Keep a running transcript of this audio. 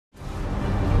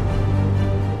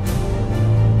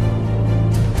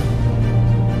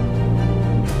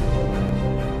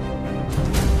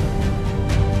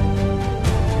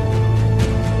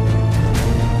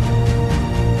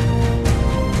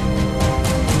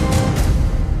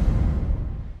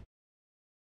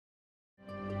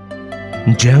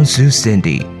Jiangsu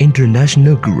Cindy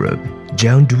International Group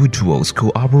Jiangdu Tools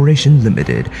Cooperation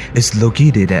Limited is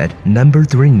located at number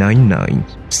 399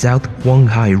 South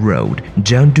Huanghai Road,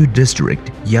 Jiangdu District,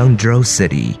 Yangzhou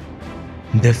City.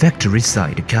 The factory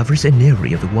site covers an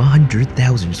area of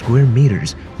 100,000 square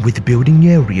meters with building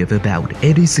area of about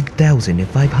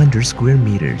 86,500 square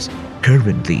meters.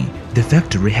 Currently, the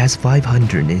factory has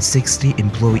 560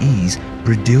 employees,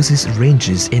 produces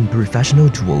wrenches and professional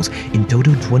tools in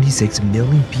total 26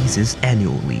 million pieces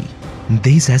annually.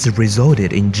 This has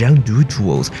resulted in Jiangdu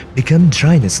Tools becoming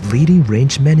China's leading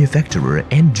wrench manufacturer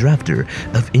and drafter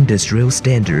of industrial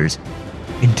standards.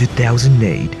 In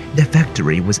 2008, the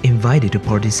factory was invited to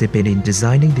participate in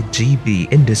designing the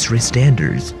GB industry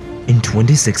standards. In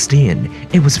 2016,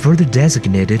 it was further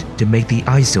designated to make the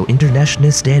ISO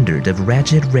International Standard of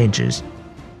Ratchet Wrenches.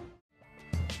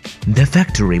 The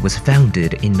factory was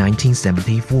founded in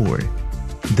 1974.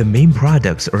 The main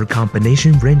products are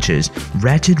combination wrenches,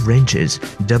 ratchet wrenches,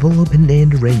 double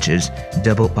open-end wrenches,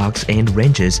 double box-end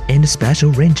wrenches, and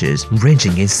special wrenches,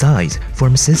 ranging in size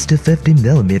from 6 to 50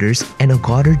 millimeters and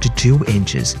 1/4 to 2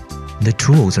 inches. The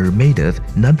tools are made of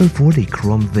number 40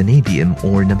 chrome vanadium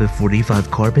or number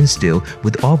 45 carbon steel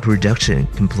with all production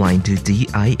complying to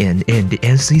DIN and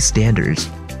NC standards.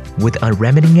 With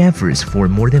unremitting efforts for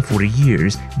more than 40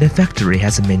 years, the factory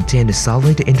has maintained a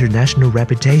solid international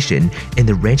reputation in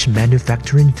the wrench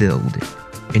manufacturing field.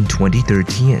 In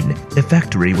 2013, the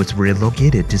factory was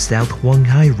relocated to South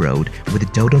Huanghai Road with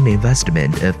a total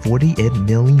investment of $48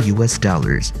 million.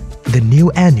 The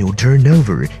new annual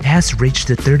turnover has reached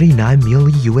 $39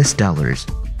 million.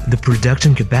 The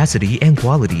production capacity and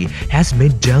quality has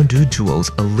made Jiangdu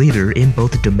Tools a leader in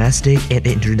both domestic and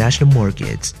international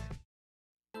markets.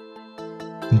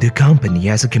 The company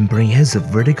has a comprehensive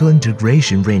vertical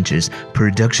integration wrenches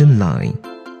production line,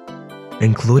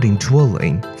 including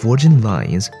tooling, forging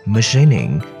lines,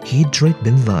 machining, heat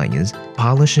treatment lines,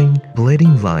 polishing,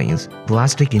 plating lines,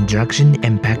 plastic injection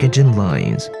and packaging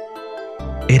lines.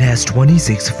 It has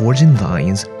 26 forging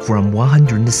lines from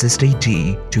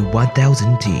 160T to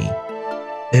 1000T.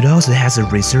 It also has a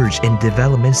research and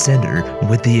development center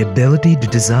with the ability to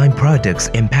design products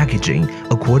and packaging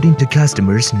according to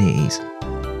customers' needs.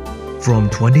 From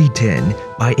 2010,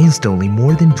 by installing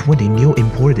more than 20 new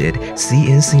imported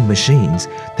CNC machines,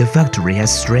 the factory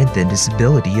has strengthened its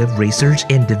ability of research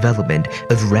and development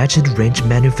of ratchet wrench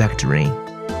manufacturing.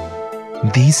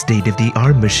 These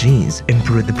state-of-the-art machines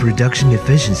improve the production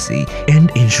efficiency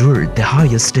and ensure the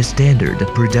highest standard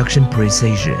of production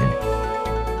precision.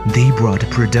 They brought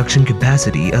production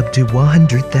capacity up to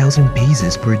 100,000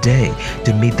 pieces per day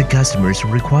to meet the customer's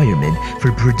requirement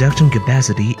for production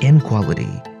capacity and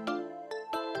quality.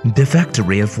 The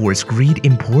factory affords great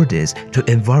importance to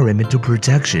environmental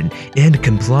protection and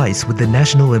complies with the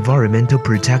National Environmental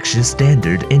Protection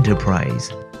Standard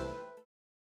Enterprise.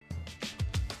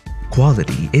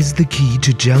 Quality is the key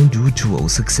to Jiangdu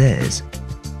Tools' success.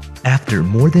 After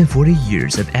more than 40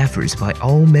 years of efforts by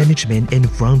all management and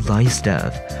frontline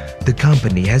staff, the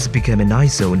company has become an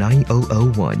ISO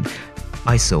 9001,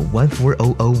 ISO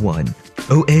 14001,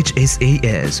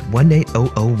 OHSAS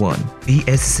 18001,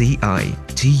 BSCI,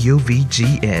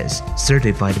 TUVGS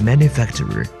certified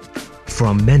manufacturer.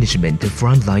 From management to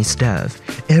frontline staff,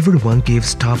 everyone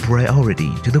gives top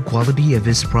priority to the quality of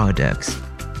its products.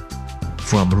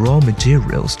 From raw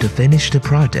materials to finished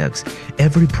products,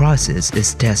 every process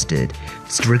is tested,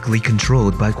 strictly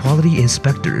controlled by quality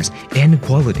inspectors, and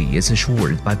quality is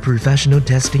assured by professional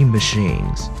testing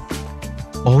machines.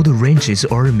 All the wrenches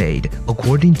are made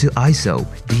according to ISO,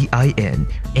 DIN,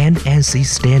 and NC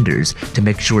standards to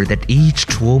make sure that each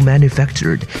tool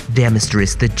manufactured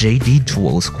demonstrates the JD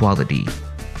Tools quality.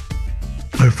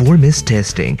 Performance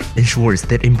testing ensures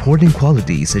that important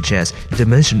qualities such as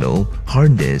dimensional,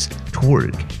 hardness,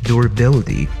 torque,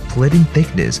 durability, plating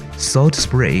thickness, salt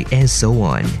spray, and so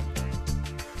on.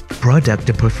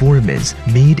 Product performance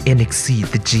meet and exceed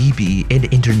the GB and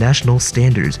international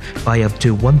standards by up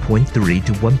to 1.3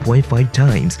 to 1.5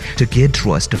 times to get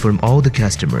trust from all the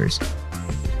customers.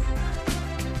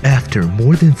 After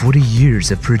more than 40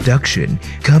 years of production,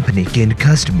 company gained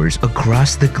customers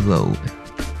across the globe.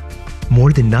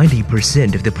 More than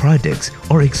 90% of the products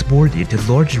are exported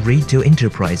to large retail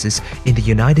enterprises in the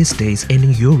United States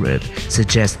and Europe,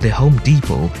 such as the Home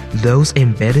Depot, Lowe's,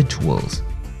 and Better Tools.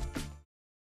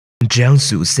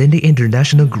 Jiangsu Cindy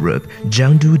International Group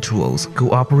Jiangdu Tools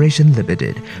Cooperation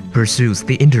Limited pursues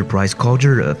the enterprise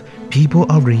culture of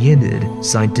people-oriented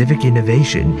scientific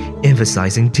innovation,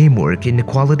 emphasizing teamwork and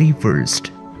quality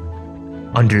first.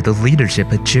 Under the leadership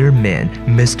of Chairman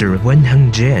Mr. Wen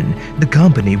Hengjian, the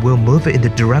company will move in the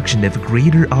direction of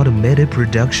greater automated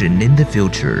production in the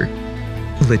future.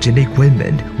 Intelligent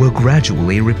equipment will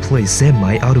gradually replace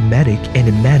semi-automatic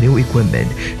and manual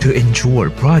equipment to ensure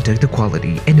product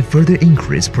quality and further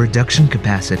increase production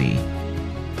capacity.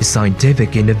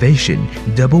 Scientific innovation,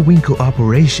 double-wing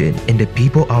cooperation, and a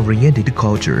people-oriented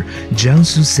culture,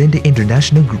 Jiangsu Sende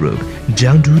International Group,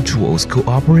 Jiangdu Tools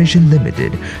Cooperation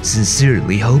Limited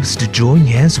sincerely hopes to join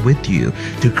hands with you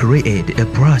to create a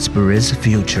prosperous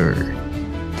future.